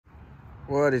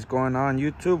What is going on,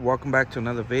 YouTube? Welcome back to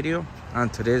another video. On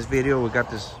today's video, we got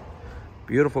this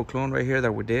beautiful clone right here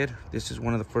that we did. This is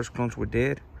one of the first clones we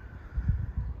did.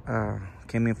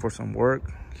 Came in for some work.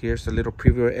 Here's a little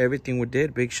preview of everything we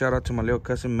did. Big shout out to my little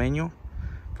cousin Manuel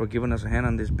for giving us a hand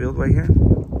on this build right here.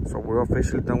 So we're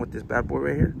officially done with this bad boy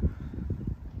right here.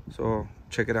 So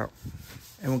check it out.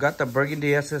 And we got the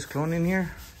Burgundy SS clone in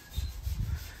here.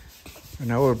 And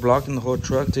now we're blocking the whole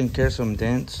truck, taking care of some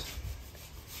dents.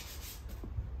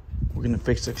 We're gonna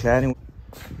fix the cladding.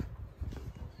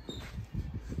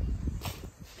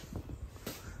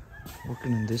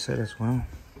 Working on this side as well.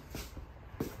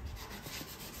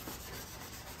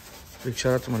 Big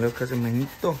shout out to my little cousin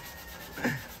Manito.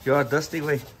 You're all dusty,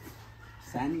 way.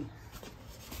 Sandy.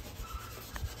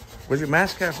 Where's your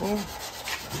mask at, fool?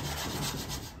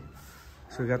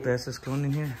 So we got the SS clone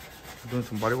in here. We're doing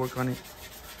some body work on it.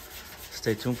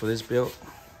 Stay tuned for this build.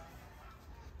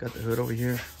 Got the hood over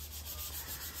here.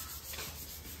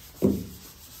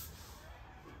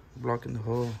 Blocking the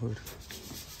whole hood.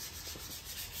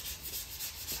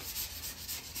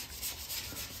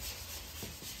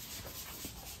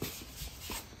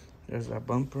 There's that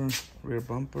bumper, rear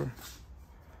bumper.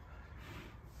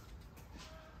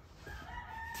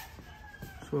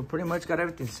 So we pretty much got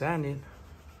everything sanded.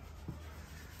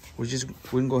 We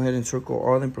can go ahead and circle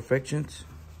all the imperfections,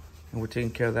 and we're taking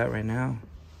care of that right now.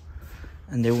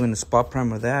 And then we're gonna spot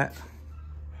primer that,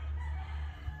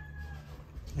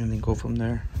 and then go from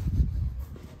there.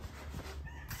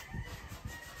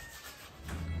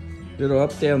 Little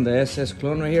update on the SS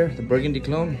clone right here, the Burgundy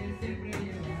clone.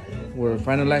 We're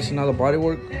finalizing all the body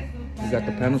work. We got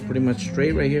the panels pretty much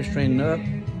straight right here, straightened up.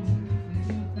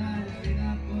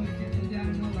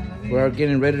 We are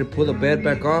getting ready to pull the bed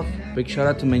back off. Big shout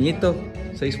out to Manito.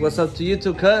 Say what's up to you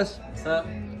too, cuz. What's up?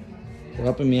 For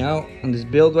helping me out on this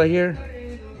build right here.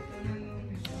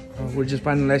 We're just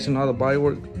finalizing all the body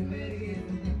work.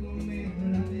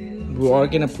 We are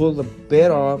gonna pull the bed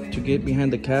off to get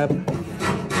behind the cab.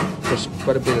 There's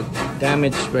quite a bit of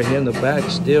damage right here in the back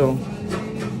still.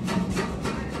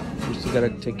 We still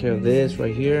gotta take care of this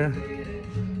right here,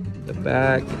 the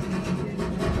back.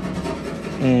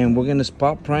 And we're gonna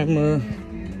spot primer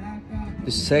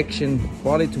this section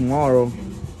probably tomorrow,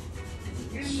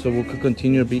 so we could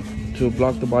continue to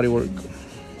block the body work.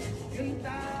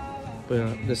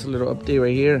 But there's a little update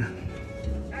right here.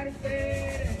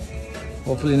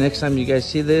 Hopefully next time you guys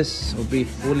see this, it'll be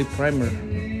fully primer.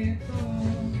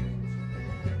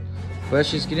 But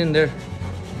she's getting there.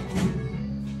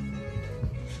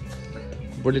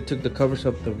 Really took the covers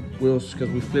off the wheels because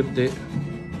we flipped it.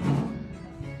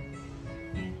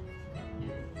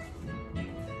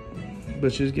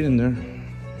 But she's getting there.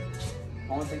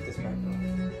 I want to take this back though.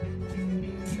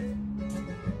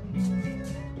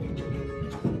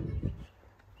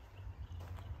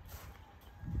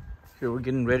 Here we're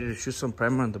getting ready to shoot some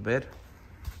primer on the bed.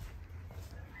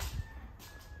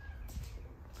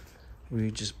 We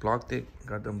just blocked it,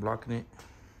 got done blocking it.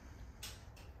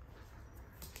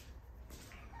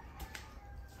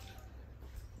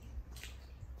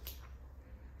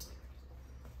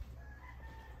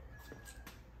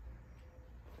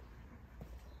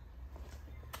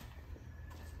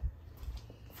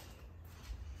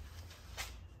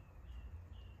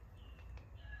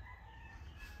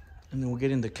 And then we're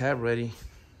getting the cab ready.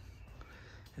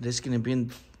 It is gonna be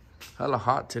hella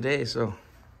hot today, so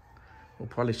we'll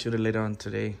probably shoot it later on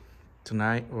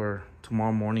tonight or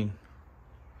tomorrow morning.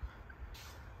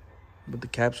 But the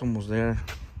cab's almost there.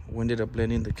 We ended up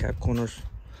blending the cab corners,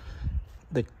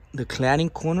 the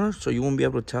cladding corner, so you won't be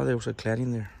able to tell there was a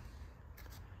cladding there.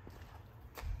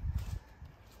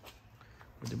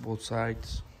 We did both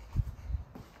sides.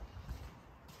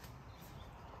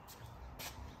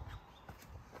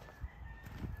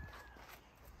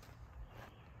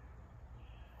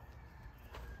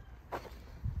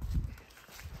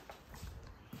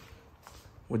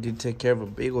 We did take care of a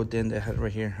big old dent that I had right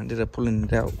here. I ended up pulling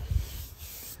it out.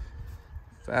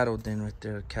 Fat old dent right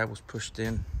there. The cab was pushed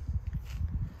in.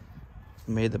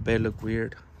 Made the bed look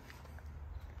weird.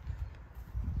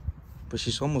 But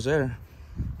she's almost there.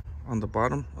 On the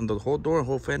bottom, on the whole door,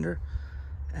 whole fender.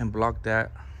 And block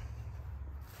that.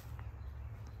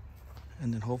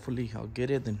 And then hopefully I'll get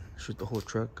it and shoot the whole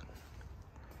truck.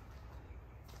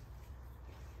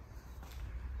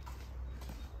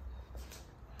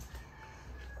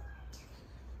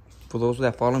 For those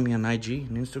that follow me on IG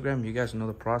and Instagram, you guys know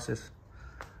the process.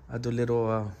 I do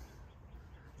little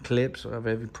clips of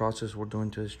every process we're doing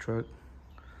to this truck.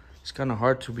 It's kind of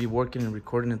hard to be working and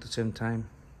recording at the same time.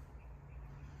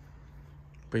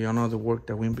 But y'all know the work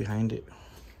that went behind it.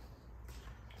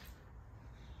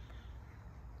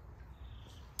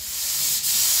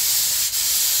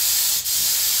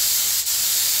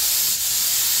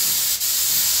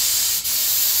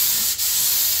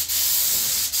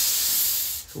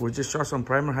 So we just shot some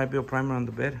primer, high build primer on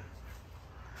the bed.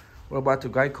 We're about to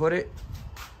guide coat it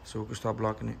so we can start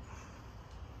blocking it.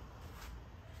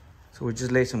 So we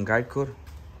just laid some guide coat.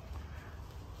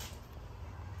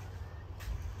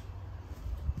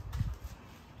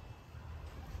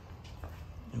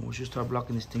 And we should start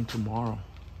blocking this thing tomorrow.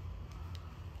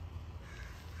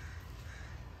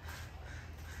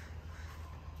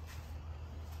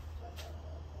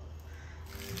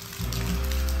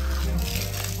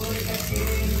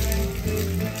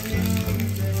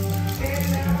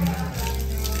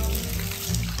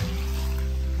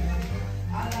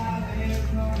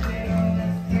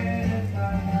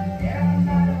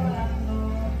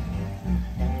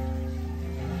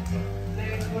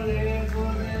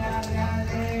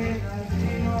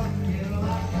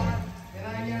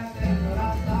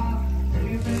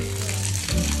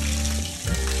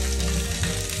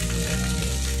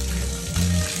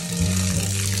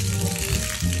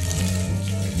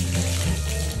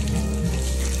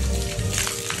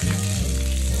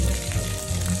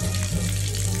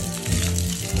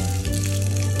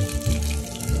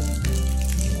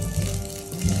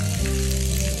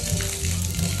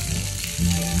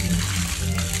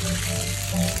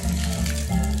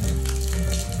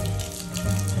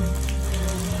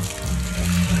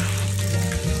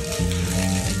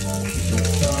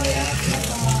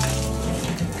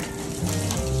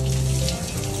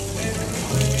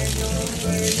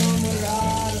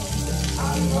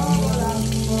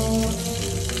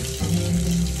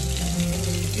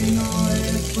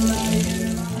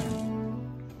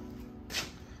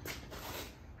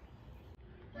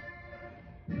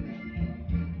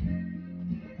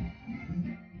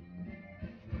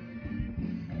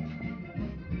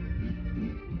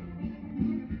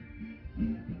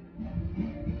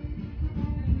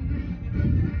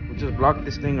 Just block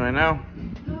this thing right now.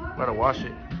 Gotta wash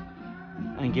it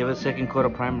and give it a second coat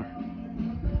of primer.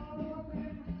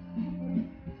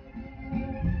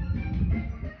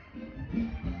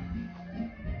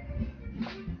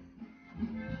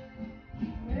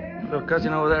 Little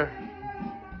cousin over there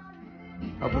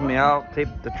helping me out, tape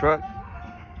the truck.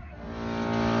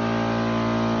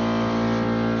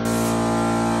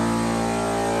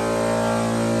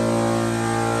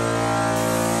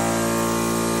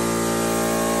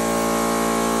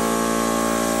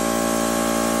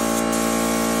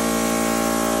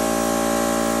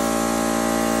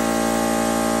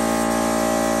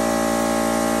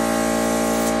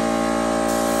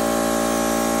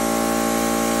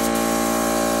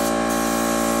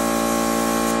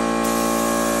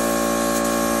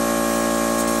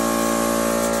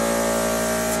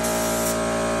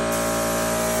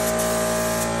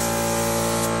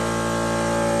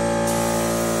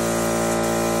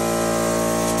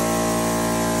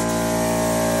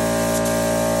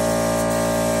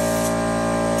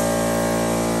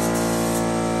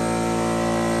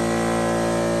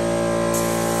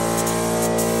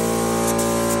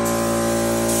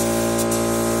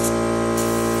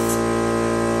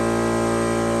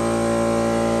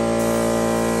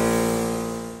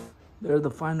 There are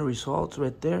the final results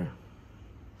right there.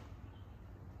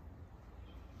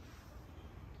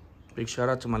 Big shout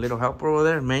out to my little helper over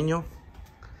there, Manuel.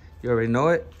 You already know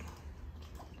it.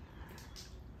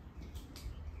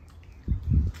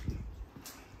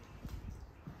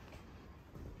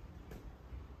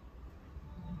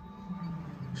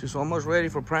 She's almost ready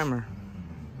for primer.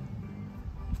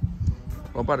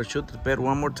 We're about to shoot the bed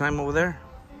one more time over there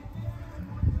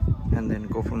and then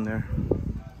go from there.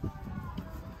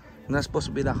 It's not supposed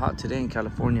to be that hot today in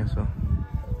California, so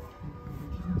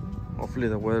hopefully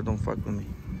the weather don't fuck with me.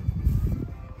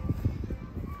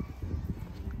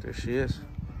 There she is.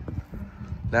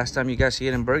 Last time you guys see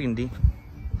it in Burgundy.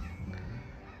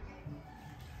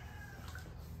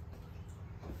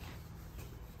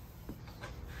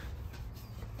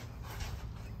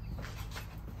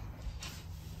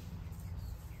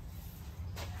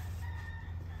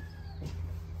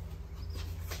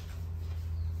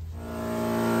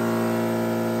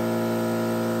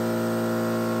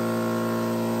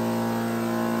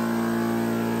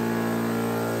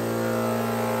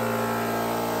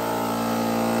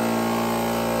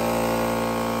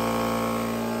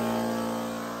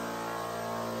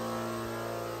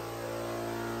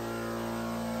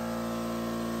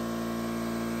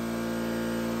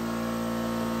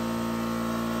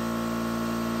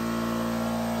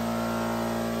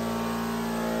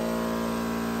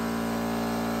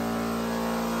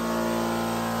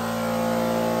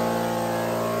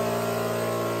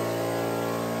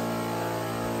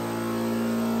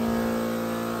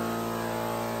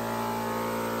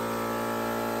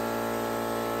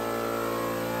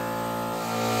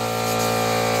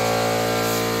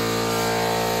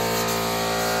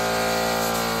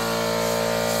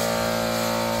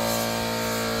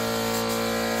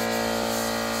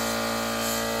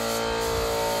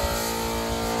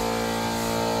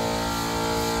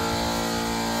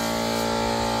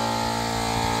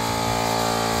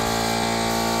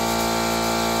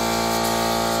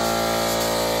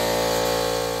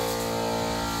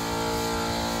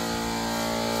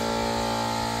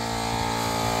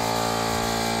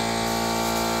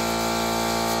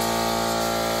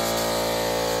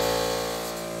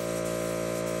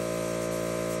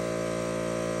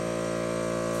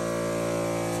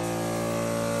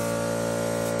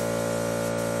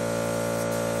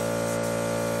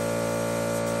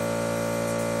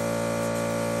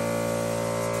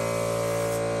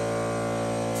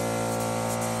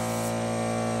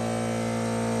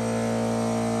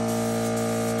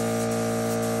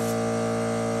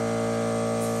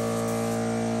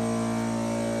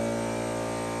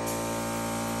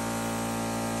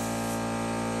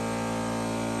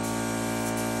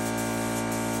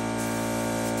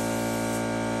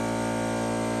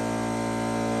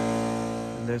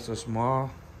 there's a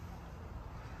small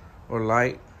or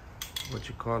light, what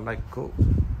you call light coat.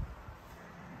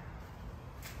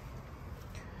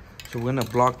 So we're gonna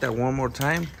block that one more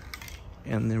time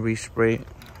and then respray it.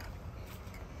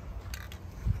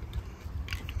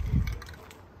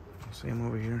 Same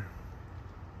over here.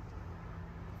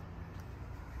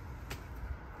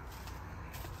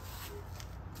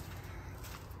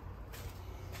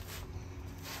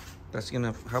 That's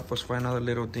gonna help us find other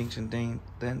little dinks and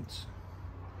dents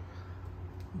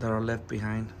that are left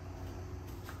behind.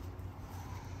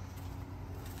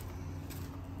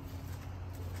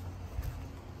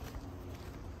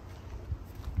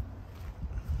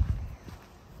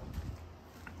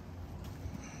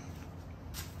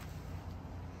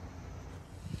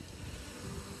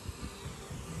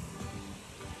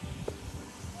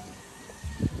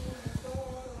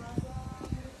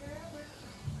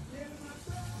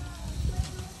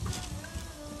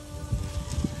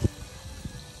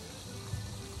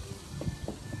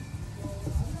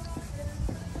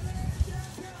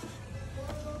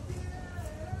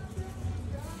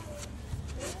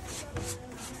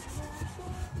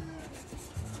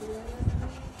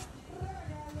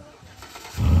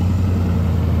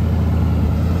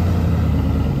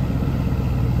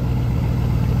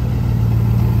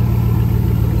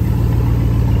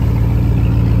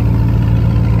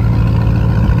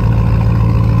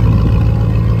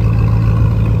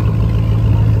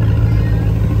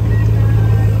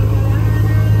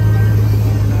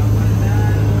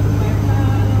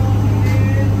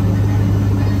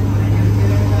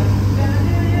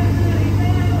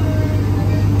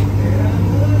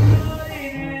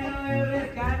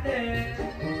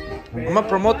 I'm gonna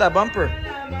promote that bumper.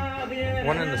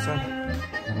 One in the sun.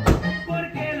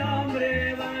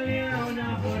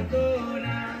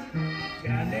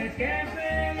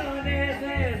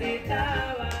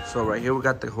 So right here we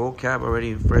got the whole cab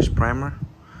already fresh primer.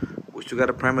 We still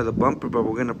gotta primer the bumper, but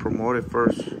we're gonna promote it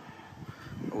first.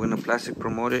 We're gonna plastic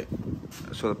promote it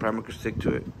so the primer can stick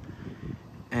to it.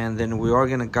 And then we are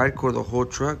gonna guide core the whole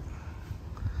truck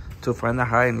to find the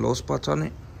high and low spots on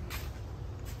it.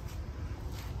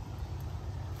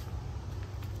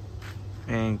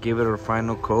 And give it a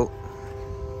final coat.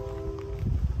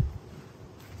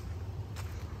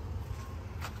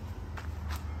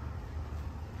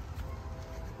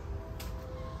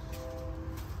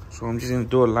 So I'm just gonna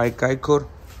do a light guide coat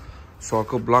so I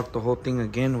could block the whole thing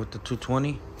again with the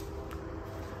 220.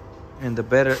 And the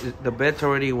bed's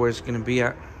already where it's gonna be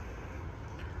at.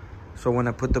 So when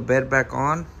I put the bed back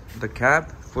on the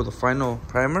cab for the final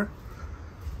primer,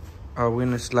 we're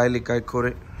gonna slightly guide coat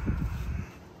it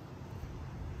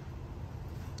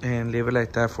and leave it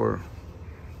like that for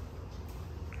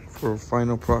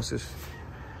final process.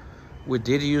 We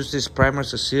did use this primer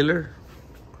as a sealer,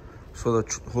 so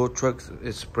the whole truck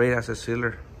is sprayed as a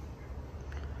sealer,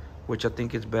 which I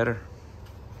think is better.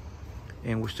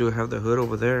 And we still have the hood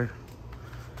over there,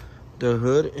 the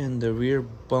hood and the rear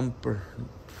bumper,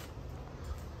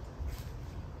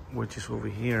 which is over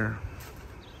here.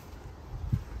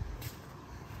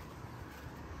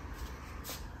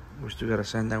 We still gotta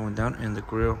sand that one down, and the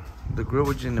grill. The grill,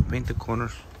 we're just gonna paint the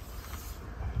corners.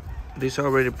 These are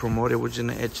already promoted. We're just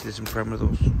gonna etch this and primer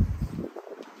those.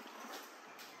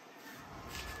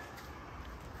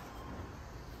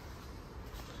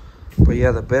 But yeah,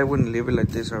 the bed wouldn't leave it like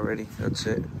this already. That's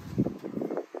it.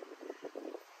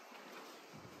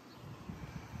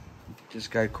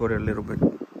 Just guide coat it a little bit.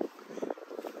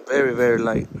 Very, very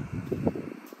light.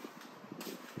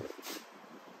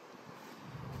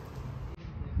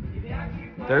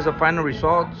 There's the final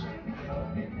results.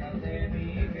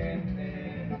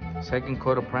 Second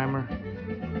coat of primer.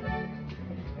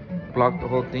 Block the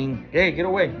whole thing. Hey, get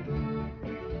away.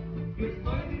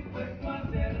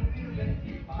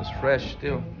 It's fresh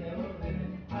still.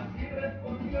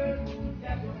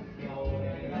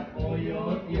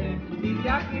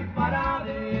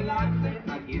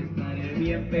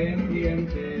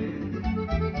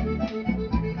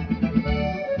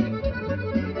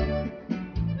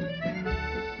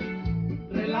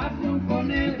 Relación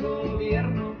con el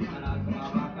gobierno para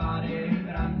trabajar en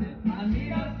grande,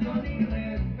 admiración y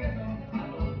respeto a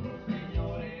los dos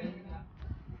señores.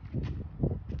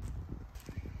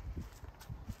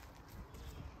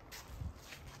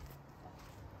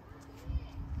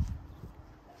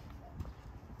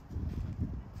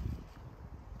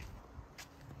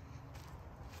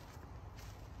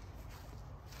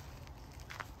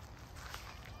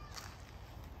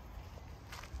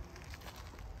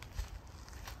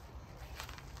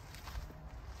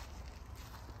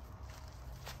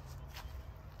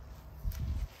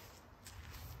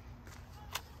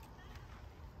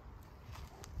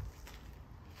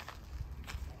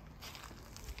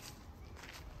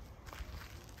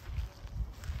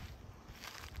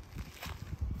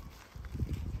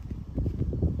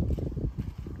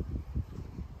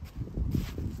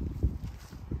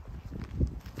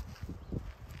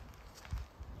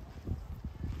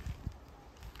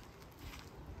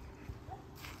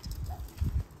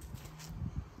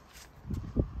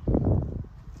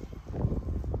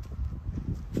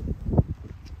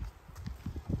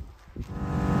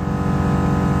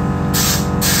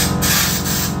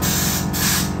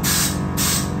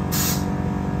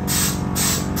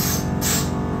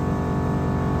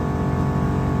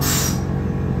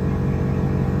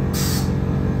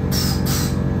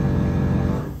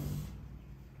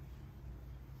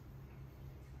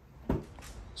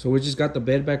 So we just got the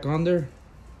bed back on there.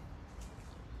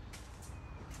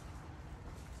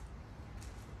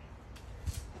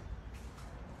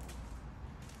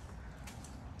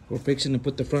 We're fixing to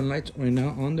put the front lights right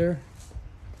now on there.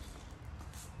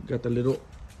 Got the little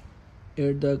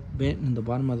air duct vent in the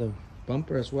bottom of the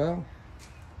bumper as well.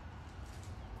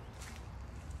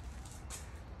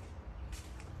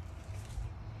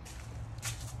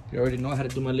 You already know how to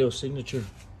do my little signature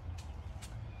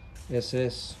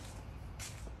SS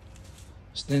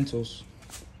stencils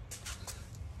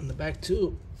on the back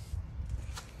too.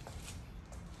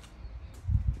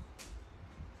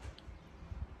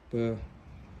 But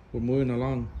we're moving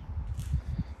along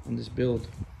on this build.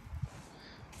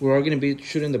 We're all gonna be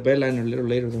shooting the bed liner a little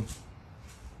later though.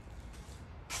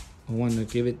 I want to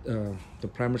give it the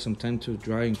primer some time to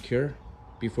dry and cure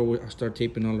before we start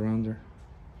taping all around there.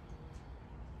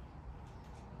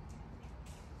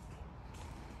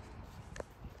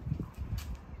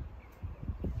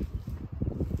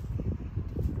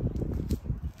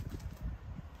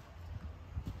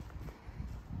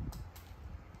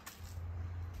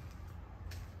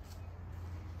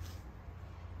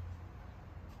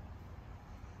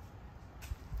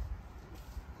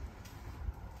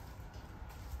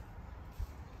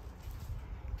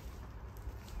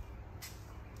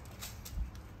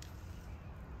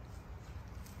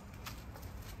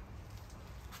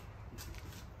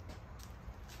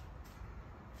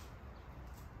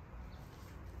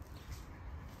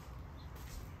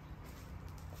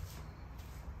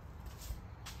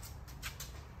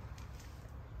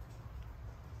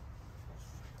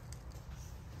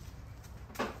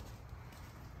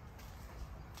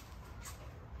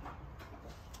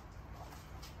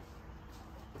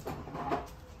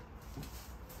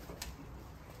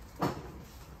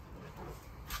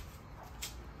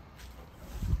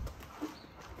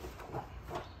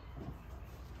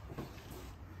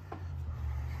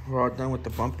 We're all done with the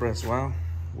bumper as well.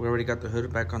 We already got the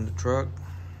hood back on the truck.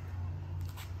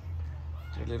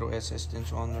 The little SS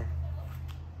stencil on there.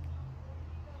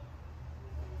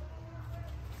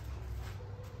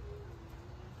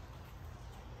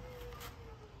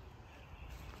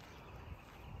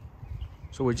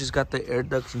 So we just got the air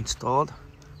ducts installed,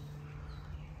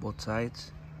 both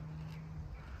sides,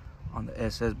 on the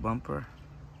SS bumper,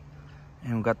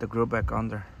 and we got the grill back on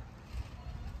there.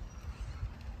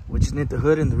 We just need the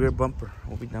hood and the rear bumper.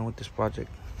 We'll be done with this project.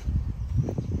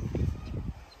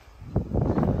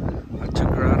 I took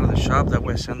her out of the shop, that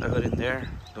way I send the hood in there.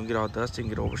 Don't get all dusty and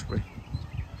get overspray.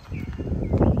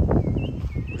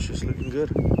 It's just looking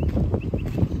good.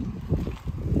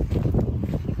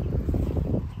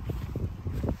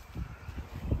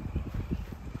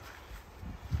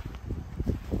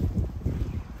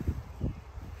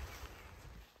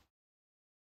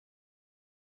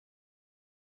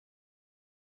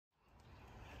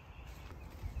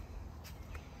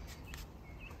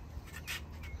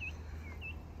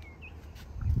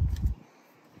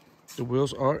 The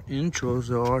wheels are intros,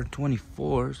 they are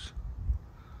 24s.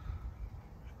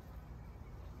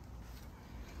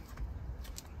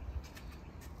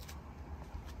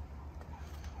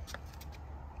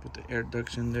 Put the air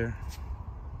ducts in there.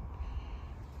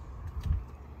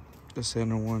 The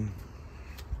center one.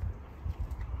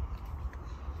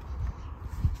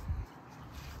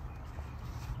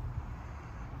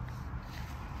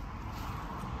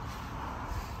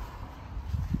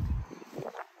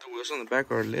 On the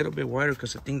back are a little bit wider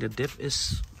because I think the diff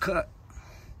is cut.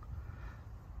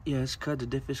 Yeah, it's cut. The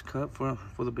diff is cut for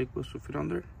the big wheels to fit on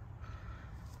there.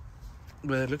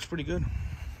 But it looks pretty good.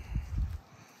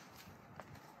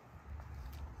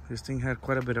 This thing had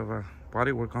quite a bit of a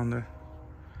body work on there.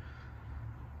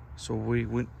 So we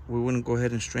wouldn't go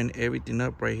ahead and straighten everything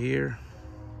up right here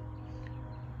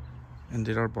and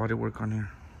did our body work on here.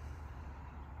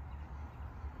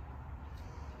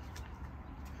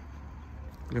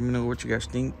 Let me know what you guys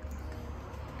think.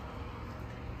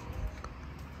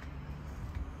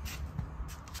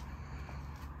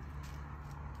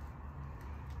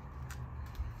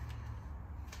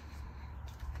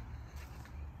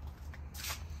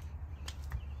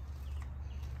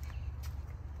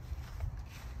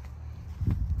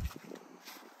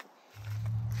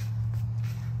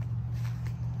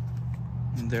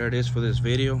 And there it is for this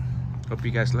video. Hope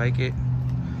you guys like it.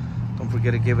 Don't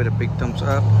forget to give it a big thumbs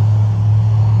up.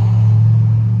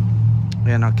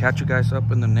 And I'll catch you guys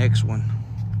up in the next one.